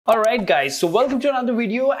Alright guys, so welcome to another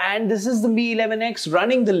video, and this is the Mi 11X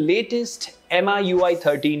running the latest MIUI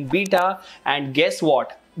 13 beta. And guess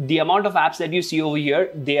what? The amount of apps that you see over here,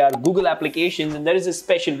 they are Google applications, and there is a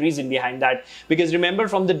special reason behind that. Because remember,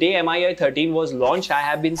 from the day MIUI 13 was launched, I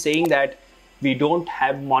have been saying that we don't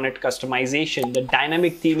have Monet customization. The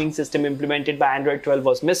dynamic theming system implemented by Android 12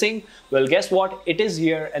 was missing. Well, guess what? It is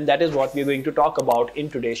here, and that is what we're going to talk about in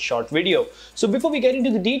today's short video. So before we get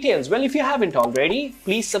into the details, well, if you haven't already,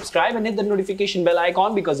 please subscribe and hit the notification bell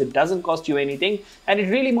icon, because it doesn't cost you anything and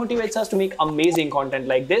it really motivates us to make amazing content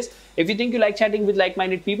like this. If you think you like chatting with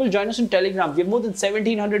like-minded people, join us on Telegram. We have more than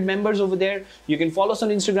 1700 members over there. You can follow us on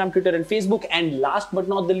Instagram, Twitter and Facebook. And last but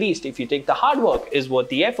not the least, if you think the hard work is worth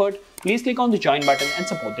the effort, please click on the join button and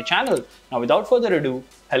support the channel. Now, without further ado,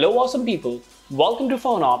 hello awesome people. Welcome to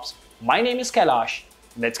PhoneOps. My name is Kailash.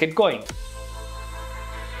 Let's get going.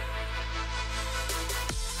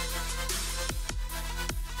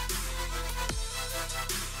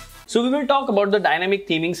 So we will talk about the dynamic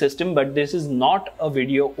theming system, but this is not a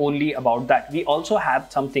video only about that. We also have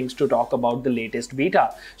some things to talk about the latest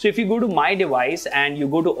beta. So if you go to my device and you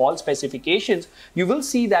go to all specifications, you will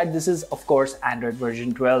see that this is of course Android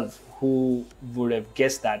version 12. Who would have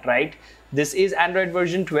guessed that, right? This is Android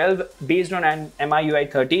version 12 based on an MIUI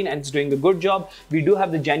 13, and it's doing a good job. We do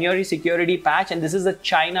have the January security patch, and this is the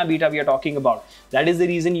China beta we are talking about. That is the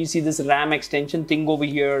reason you see this RAM extension thing over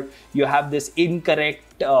here. You have this incorrect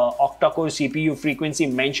octa-core CPU frequency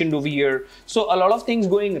mentioned over here. So a lot of things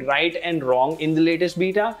going right and wrong in the latest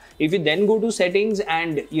beta. If you then go to settings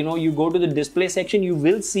and you go to the display section, you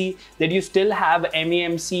will see that you still have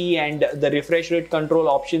MEMC and the refresh rate control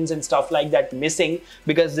options and stuff like that missing,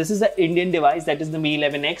 because this is an Indian device, that is the Mi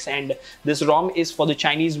 11X, and this ROM is for the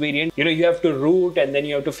Chinese variant. You have to root and then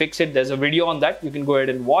you have to fix it. There's a video on that. You can go ahead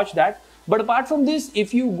and watch that. But apart from this,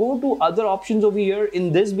 if you go to other options over here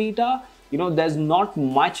in this beta, there's not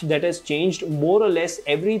much that has changed. More or less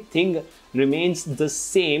everything remains the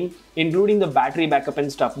same, including the battery backup and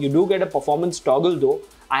stuff. You do get a performance toggle though.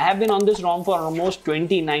 I have been on this ROM for almost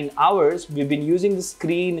 29 hours. We've been using the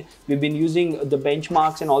screen, we've been using the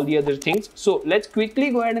benchmarks and all the other things. So let's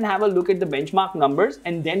quickly go ahead and have a look at the benchmark numbers,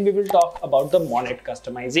 and then we will talk about the Monet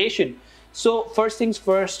customization. So first things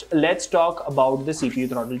first, let's talk about the CPU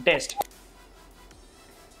throttle test.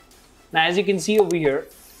 Now, as you can see over here,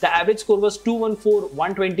 the average score was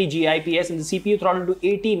 214/120 GIPS, and the CPU throttled to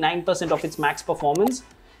 89% of its max performance.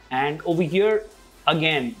 And over here,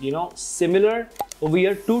 again, similar. Over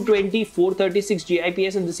here, 220/436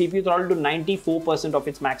 GIPS, and the CPU throttled to 94% of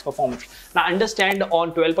its max performance. Now, understand,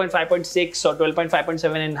 on 12.5.6 or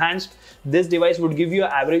 12.5.7 enhanced, this device would give you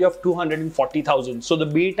an average of 240,000. So the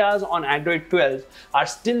betas on Android 12 are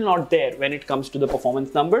still not there when it comes to the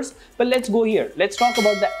performance numbers. But let's go here. Let's talk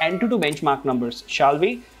about the Antutu benchmark numbers, shall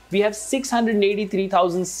we? We have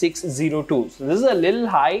 683,602. So this is a little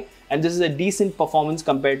high, and this is a decent performance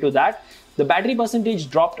compared to that. The battery percentage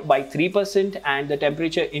dropped by 3%, and the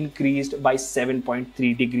temperature increased by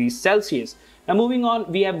 7.3 degrees Celsius. Now moving on,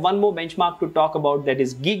 we have one more benchmark to talk about, that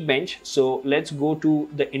is Geekbench. So let's go to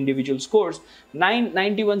the individual scores.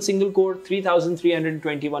 991 single core,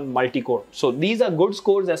 3321 multi-core. So these are good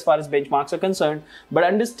scores as far as benchmarks are concerned, but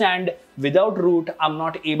understand, without root, I'm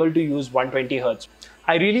not able to use 120 Hz.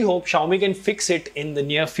 I really hope Xiaomi can fix it in the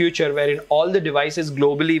near future, wherein all the devices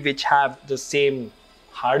globally which have the same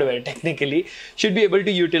hardware technically should be able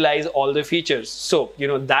to utilize all the features. So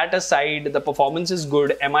that aside, the performance is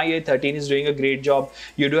good. MIUI 13 is doing a great job.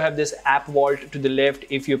 You do have this app vault to the left.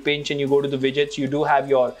 If you pinch and you go to the widgets, you do have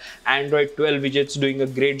your Android 12 widgets doing a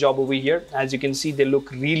great job over here. As you can see, they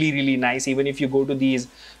look really nice. Even if you go to these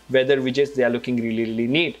weather widgets, they are looking really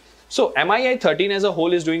neat. So MIUI 13 as a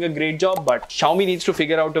whole is doing a great job, but Xiaomi needs to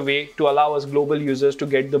figure out a way to allow us global users to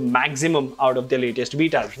get the maximum out of their latest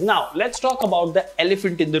betas. Now, let's talk about the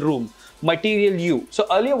elephant in the room, Material U. So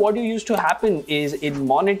earlier what used to happen is, in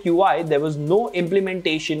Monet UI, there was no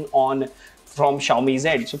implementation from Xiaomi's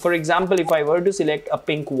end. So for example, if I were to select a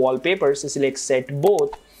pink wallpaper, so select set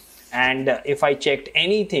both, and if I checked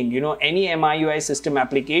anything, any MIUI system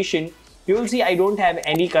application, you will see I don't have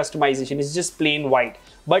any customization. It's just plain white.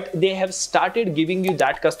 But they have started giving you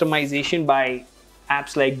that customization by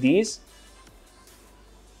apps like these.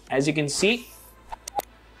 As you can see,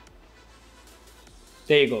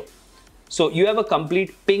 there you go. So you have a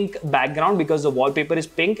complete pink background because the wallpaper is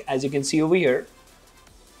pink, as you can see over here.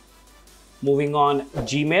 Moving on,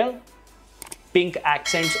 Gmail, pink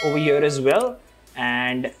accents over here as well.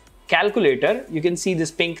 And calculator, you can see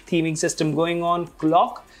this pink theming system going on.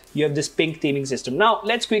 Clock, you have this pink theming system. Now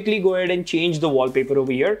let's quickly go ahead and change the wallpaper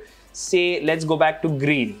over here. Say, let's go back to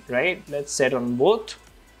green, right? Let's set on both.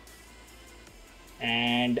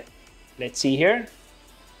 And let's see here.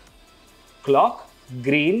 Clock,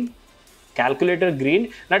 green, calculator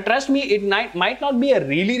green. Now trust me, it might not be a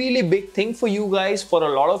really big thing for you guys, for a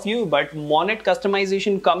lot of you, but Monet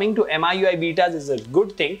customization coming to MIUI betas is a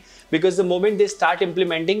good thing, because the moment they start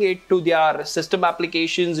implementing it to their system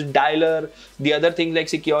applications, dialer, the other things like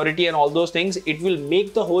security and all those things, it will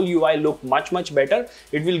make the whole UI look much better.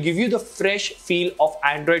 It will give you the fresh feel of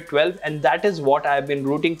Android 12, and that is what I've been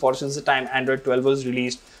rooting for since the time Android 12 was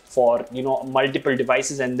released for, you know, multiple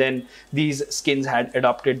devices, and then these skins had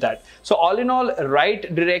adopted that. So all in all,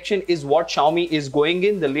 right direction is what Xiaomi is going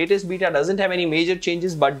in. The latest beta doesn't have any major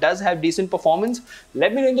changes but does have decent performance.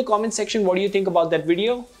 Let me know in the comment section what do you think about that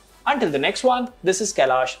video. Until the next one, this is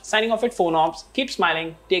Kailash signing off at PhoneOps. Keep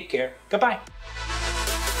smiling, take care, goodbye.